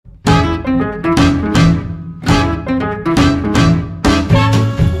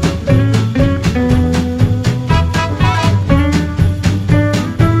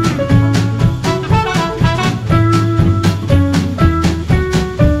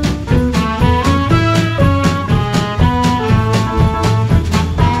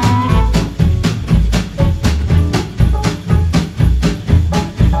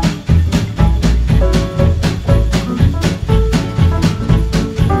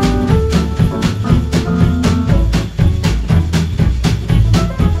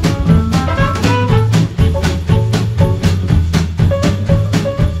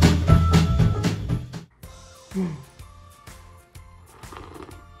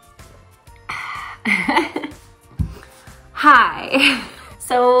Hi,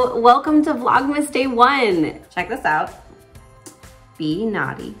 so welcome to Vlogmas Day 1. Check this out. Be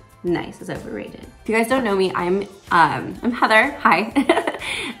naughty, nice is overrated. If you guys don't know me, I'm Heather, hi.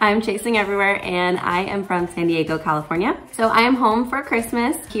 I'm Chasing Everywhere and I am from San Diego, California. So I am home for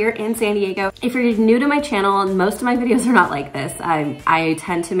Christmas here in San Diego. If you're new to my channel, most of my videos are not like this. I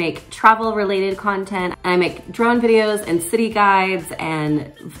tend to make travel related content. I make drone videos and city guides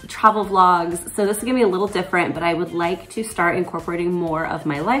and travel vlogs. So this is gonna be a little different, but I would like to start incorporating more of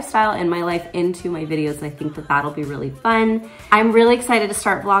my lifestyle and my life into my videos. And I think that that'll be really fun. I'm really excited to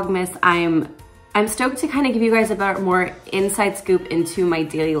start Vlogmas. I'm stoked to kind of give you guys a more inside scoop into my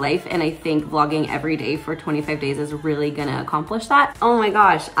daily life, and I think vlogging every day for 25 days is really gonna accomplish that. Oh my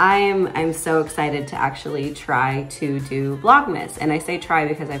gosh, I'm so excited to actually try to do Vlogmas. And I say try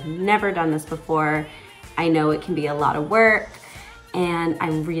because I've never done this before. I know it can be a lot of work and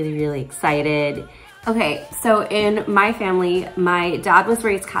I'm really, really excited. Okay, so in my family, my dad was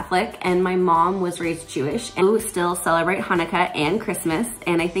raised Catholic and my mom was raised Jewish, and we still celebrate Hanukkah and Christmas.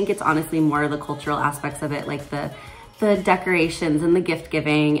 And I think it's honestly more of the cultural aspects of it, like the decorations and the gift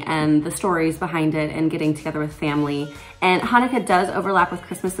giving and the stories behind it and getting together with family. And Hanukkah does overlap with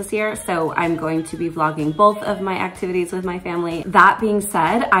Christmas this year, so I'm going to be vlogging both of my activities with my family. That being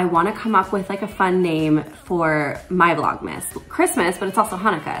said, I want to come up with like a fun name for my Vlogmas. Christmas, but it's also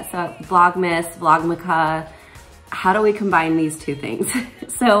Hanukkah. So Vlogmas, Vlogmaka, how do we combine these two things?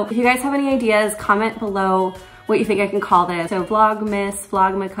 So if you guys have any ideas, comment below what you think I can call this. So Vlogmas,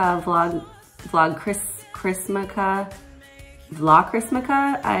 Vlogmaka, Christmaka,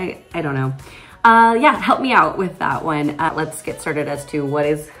 Vlog-Christmaka? I don't know. Yeah, help me out with that one. Let's get started as to what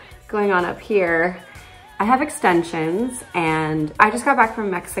is going on up here. I have extensions and I just got back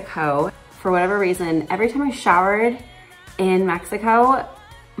from Mexico. For whatever reason, every time I showered in Mexico,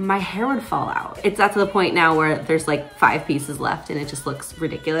 my hair would fall out. It's at the point now where there's like 5 pieces left and it just looks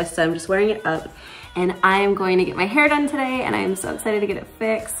ridiculous. So I'm just wearing it up and I'm going to get my hair done today and I am so excited to get it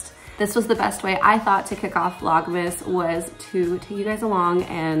fixed. This was the best way I thought to kick off Vlogmas, was to take you guys along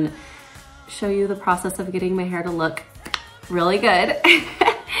and show you the process of getting my hair to look really good.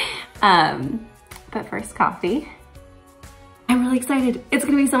 But first, coffee. I'm really excited. It's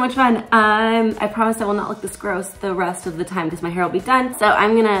gonna be so much fun. I promise I will not look this gross the rest of the time because my hair will be done. So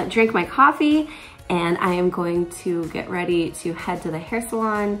I'm gonna drink my coffee and I am going to get ready to head to the hair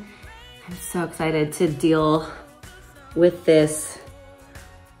salon. I'm so excited to deal with this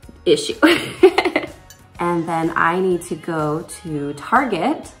issue. And then I need to go to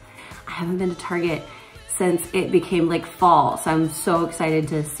Target. I haven't been to Target since it became like fall, so I'm so excited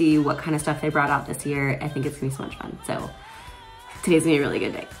to see what kind of stuff they brought out this year. I think it's gonna be so much fun. So today's gonna be a really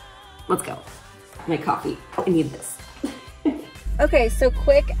good day. Let's go. My coffee, I need this. Okay, so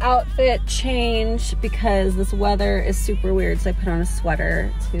quick outfit change because this weather is super weird, so I put on a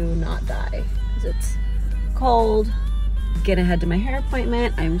sweater to not die because it's cold. Gonna head to my hair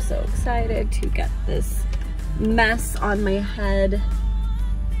appointment. I'm so excited to get this mess on my head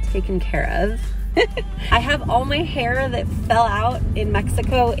taken care of. I have all my hair that fell out in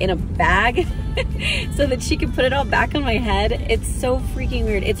Mexico in a bag so that she can put it all back on my head. It's so freaking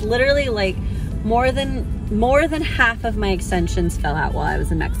weird. It's literally like more than half of my extensions fell out while I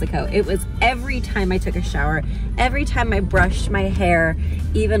was in Mexico. It was every time I took a shower, every time I brushed my hair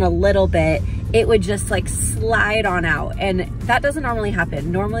even a little bit, it would just like slide on out. And that doesn't normally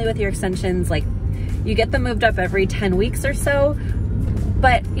happen. Normally with your extensions, like you get them moved up every 10 weeks or so,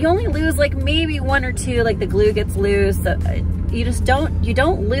 but you only lose like maybe 1 or 2, like the glue gets loose. So you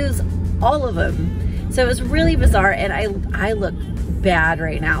don't lose all of them. So it was really bizarre and I look bad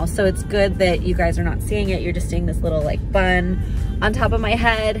right now. So it's good that you guys are not seeing it. You're just seeing this little like bun on top of my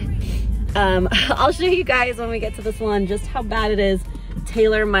head. I'll show you guys when we get to the salon just how bad it is.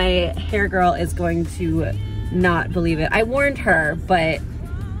 Taylor, my hair girl, is going to not believe it. I warned her, but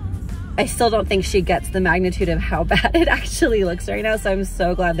I still don't think she gets the magnitude of how bad it actually looks right now. So I'm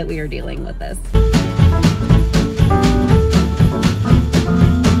so glad that we are dealing with this.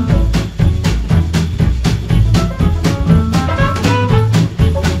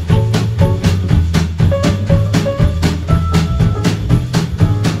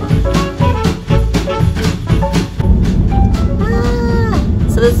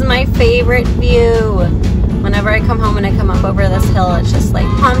 This is my favorite view. Whenever I come home and I come up over this hill, it's just like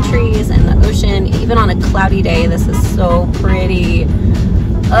palm trees and the ocean. Even on a cloudy day, this is so pretty.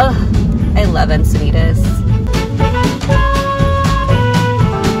 Ugh, I love Encinitas.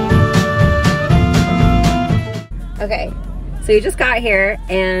 Okay, so you just got here,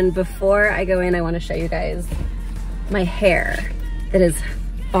 and before I go in, I want to show you guys my hair that has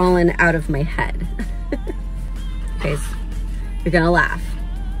fallen out of my head. Okay, so you're gonna laugh.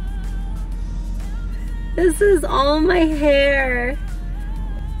 This is all my hair.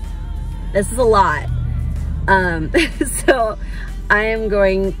 This is a lot. So I am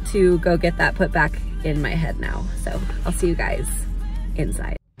going to go get that put back in my head now. So I'll see you guys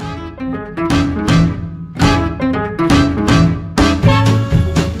inside.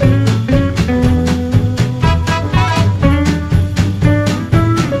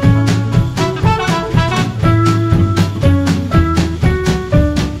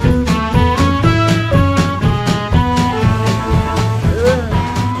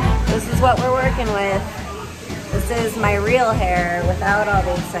 This is my real hair without all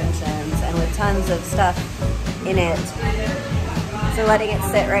the extensions and with tons of stuff in it. So letting it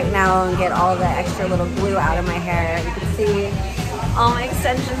sit right now and get all the extra little glue out of my hair. You can see all my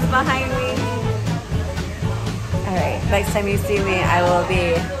extensions behind me. All right, next time you see me, I will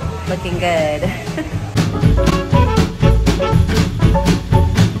be looking good.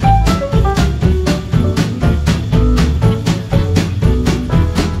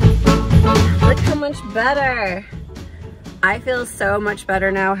 Better. I feel so much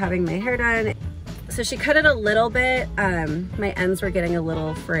better now having my hair done. So she cut it a little bit. My ends were getting a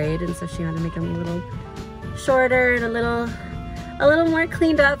little frayed, and so she had to make them a little shorter and a little more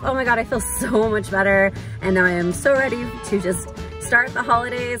cleaned up. Oh my God, I feel so much better. And now I am so ready to just start the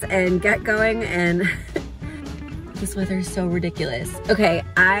holidays and get going. And this weather is so ridiculous. Okay,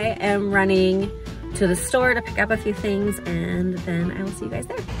 I am running to the store to pick up a few things, and then I will see you guys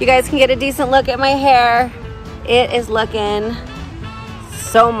there. You guys can get a decent look at my hair. It is looking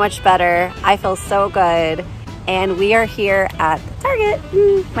so much better. I feel so good. And we are here at the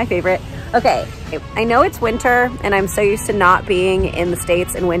Target, my favorite. Okay, I know it's winter and I'm so used to not being in the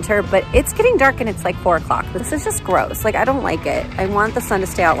States in winter, but it's getting dark and it's like 4 o'clock. This is just gross. Like, I don't like it. I want the sun to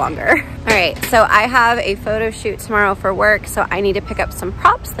stay out longer. All right, so I have a photo shoot tomorrow for work, so I need to pick up some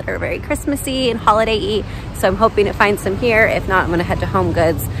props that are very Christmassy and holiday-y. So I'm hoping to find some here. If not, I'm gonna head to Home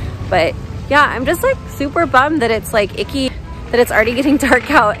Goods. But yeah, I'm just like super bummed that it's like icky, that it's already getting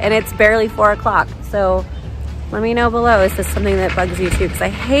dark out and it's barely 4 o'clock. So let me know below, is this something that bugs you too? Because I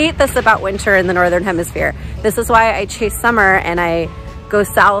hate this about winter in the Northern Hemisphere. This is why I chase summer and I go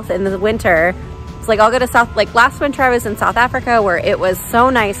south in the winter. It's like I'll go to south, like last winter I was in South Africa where it was so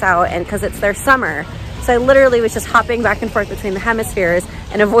nice out, and because it's their summer. So I literally was just hopping back and forth between the hemispheres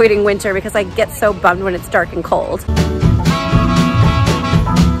and avoiding winter because I get so bummed when it's dark and cold.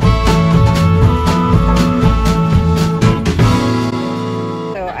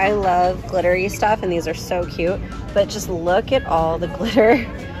 I love glittery stuff, and these are so cute, but just look at all the glitter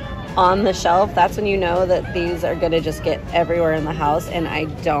on the shelf. That's when you know that these are gonna just get everywhere in the house, and I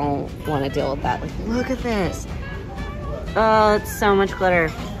don't want to deal with that. Like, look at this. Oh, it's so much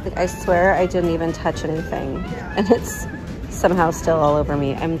glitter. Like, I swear I didn't even touch anything, and it's somehow still all over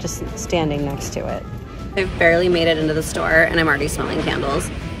me. I'm just standing next to it. I've barely made it into the store, and I'm already smelling candles.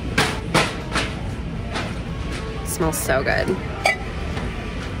 It smells so good.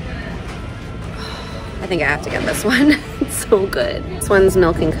 I think I have to get this one. It's so good. This one's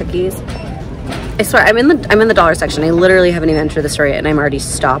milk and cookies. I swear, I'm in the dollar section. I literally haven't even entered the store yet, and I'm already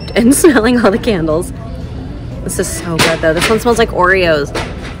stopped and smelling all the candles. This is so good though. This one smells like Oreos.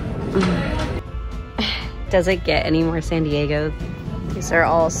 Does it get any more San Diego? These are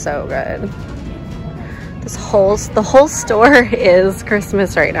all so good. The whole store is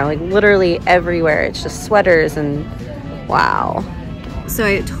Christmas right now. Like literally everywhere. It's just sweaters and wow. So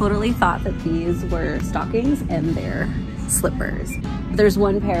I totally thought that these were stockings, and they're slippers. There's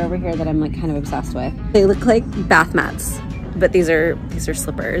one pair over here that I'm like kind of obsessed with. They look like bath mats, but these are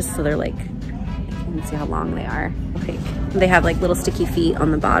slippers. So they're like, you can see how long they are. Like, they have like little sticky feet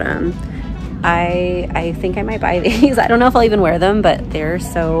on the bottom. I think I might buy these. I don't know if I'll even wear them, but they're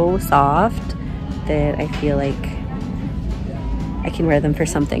so soft that I feel like I can wear them for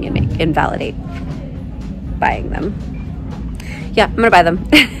something and invalidate buying them. Yeah, I'm gonna buy them.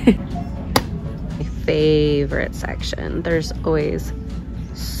 My favorite section. There's always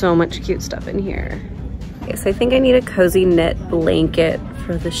so much cute stuff in here. Okay, so I think I need a cozy knit blanket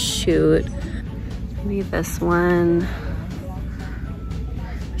for the shoot. Maybe this one.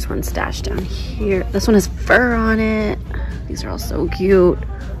 There's one stashed down here. This one has fur on it. These are all so cute.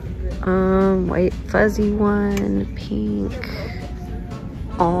 White fuzzy one, pink.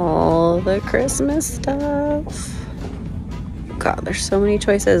 All the Christmas stuff. God, there's so many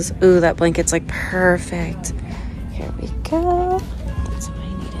choices. Ooh, that blanket's like perfect. Here we go. That's what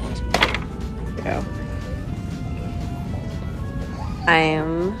I needed. There we go. I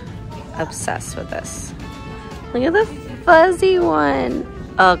am obsessed with this. Look at the fuzzy one.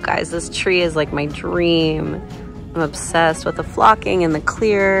 Oh guys, this tree is like my dream. I'm obsessed with the flocking and the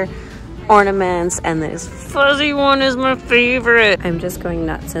clear ornaments, and this fuzzy one is my favorite. I'm just going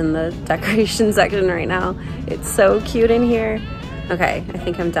nuts in the decoration section right now. It's so cute in here. Okay, I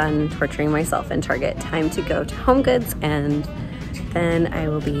think I'm done torturing myself in Target. Time to go to HomeGoods, and then I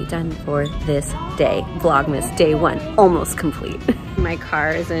will be done for this day. Vlogmas day 1, almost complete. My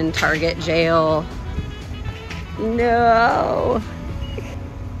car is in Target jail. No.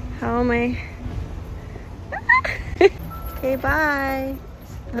 How am I? Okay, bye.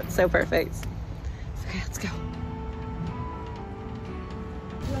 That's so perfect. Okay, let's go.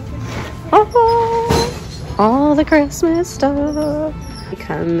 Oh, all the Christmas stuff. We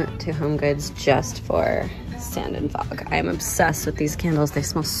come to HomeGoods just for Stand and Fog. I am obsessed with these candles. They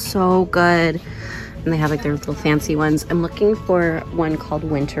smell so good. And they have like their little fancy ones. I'm looking for one called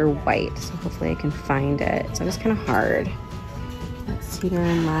Winter White, so hopefully I can find it. So it's kind of hard. Cedar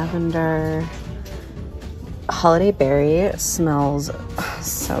and lavender. Holiday berry smells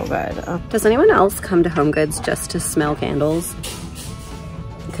so good. Does anyone else come to HomeGoods just to smell candles?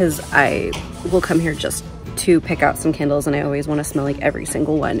 Because I will come here just to pick out some candles, and I always want to smell like every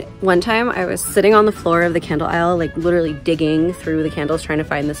single one. One time I was sitting on the floor of the candle aisle, like literally digging through the candles trying to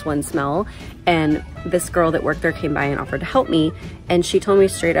find this one smell, and this girl that worked there came by and offered to help me, and she told me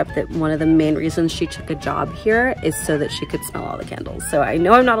straight up that one of the main reasons she took a job here is so that she could smell all the candles. So I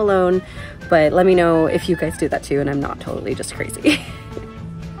know I'm not alone, but let me know if you guys do that too and I'm not totally just crazy.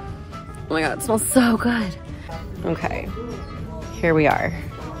 Oh my god, it smells so good. Okay, here we are.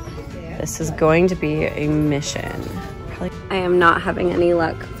 This is going to be a mission. I am not having any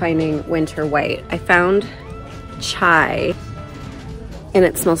luck finding Winter White. I found chai and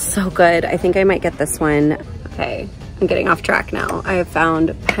it smells so good. I think I might get this one. Okay, I'm getting off track now. I have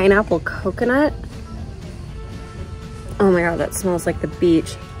found pineapple coconut. Oh my god, that smells like the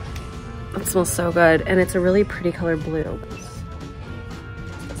beach. It smells so good, and it's a really pretty color blue.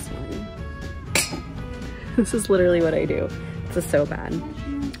 This one. This is literally what I do. This is so bad.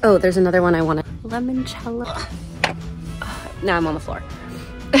 Oh, there's another one I wanted. Limoncello. Now I'm on the floor.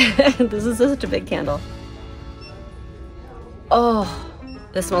 This is such a big candle. Oh,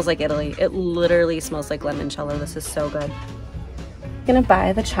 this smells like Italy. It literally smells like limoncello. This is so good. I'm gonna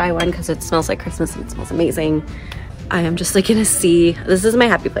buy the chai one because it smells like Christmas and it smells amazing. I am just like in a sea. This is my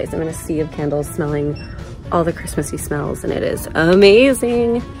happy place. I'm in a sea of candles smelling all the Christmassy smells, and it is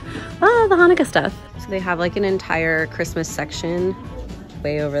amazing. Ah, the Hanukkah stuff. So they have like an entire Christmas section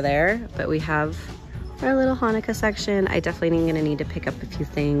way over there, but we have our little Hanukkah section. I definitely am gonna need to pick up a few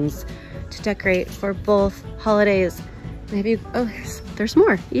things to decorate for both holidays. Have you, oh, there's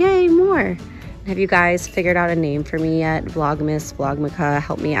more. Yay, more. Have you guys figured out a name for me yet? Vlogmas, Vlogmica,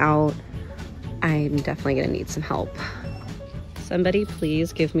 help me out. I'm definitely gonna need some help. Somebody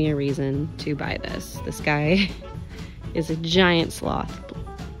please give me a reason to buy this. This guy is a giant sloth.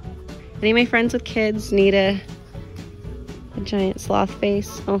 Any of my friends with kids need a giant sloth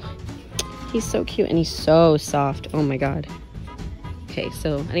face? Oh, he's so cute and he's so soft. Oh my god. Okay,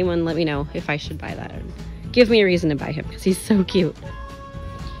 so anyone let me know if I should buy that. Give me a reason to buy him because he's so cute.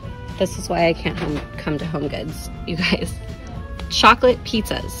 This is why I can't come to HomeGoods, you guys. Chocolate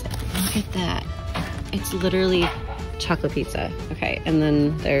pizzas. Look at that. It's literally chocolate pizza. Okay, and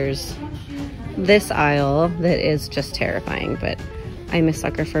then there's this aisle that is just terrifying, but I'm a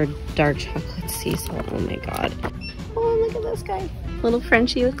sucker for dark chocolate sea salt. Oh my god. Oh, look at this guy. Little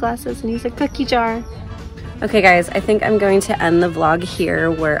Frenchie with glasses, and he's a cookie jar. Okay guys, I think I'm going to end the vlog here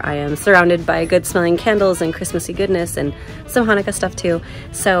where I am surrounded by good smelling candles and Christmassy goodness and some Hanukkah stuff too.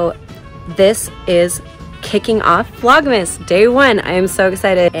 So this is kicking off Vlogmas day 1. I am so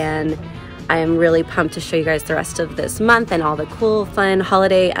excited, and I am really pumped to show you guys the rest of this month and all the cool, fun,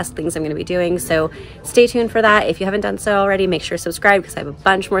 holiday-esque things I'm gonna be doing. So stay tuned for that. If you haven't done so already, make sure to subscribe because I have a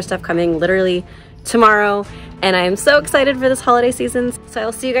bunch more stuff coming literally tomorrow, and I am so excited for this holiday season. So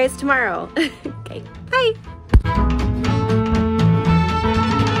I'll see you guys tomorrow. Okay, bye.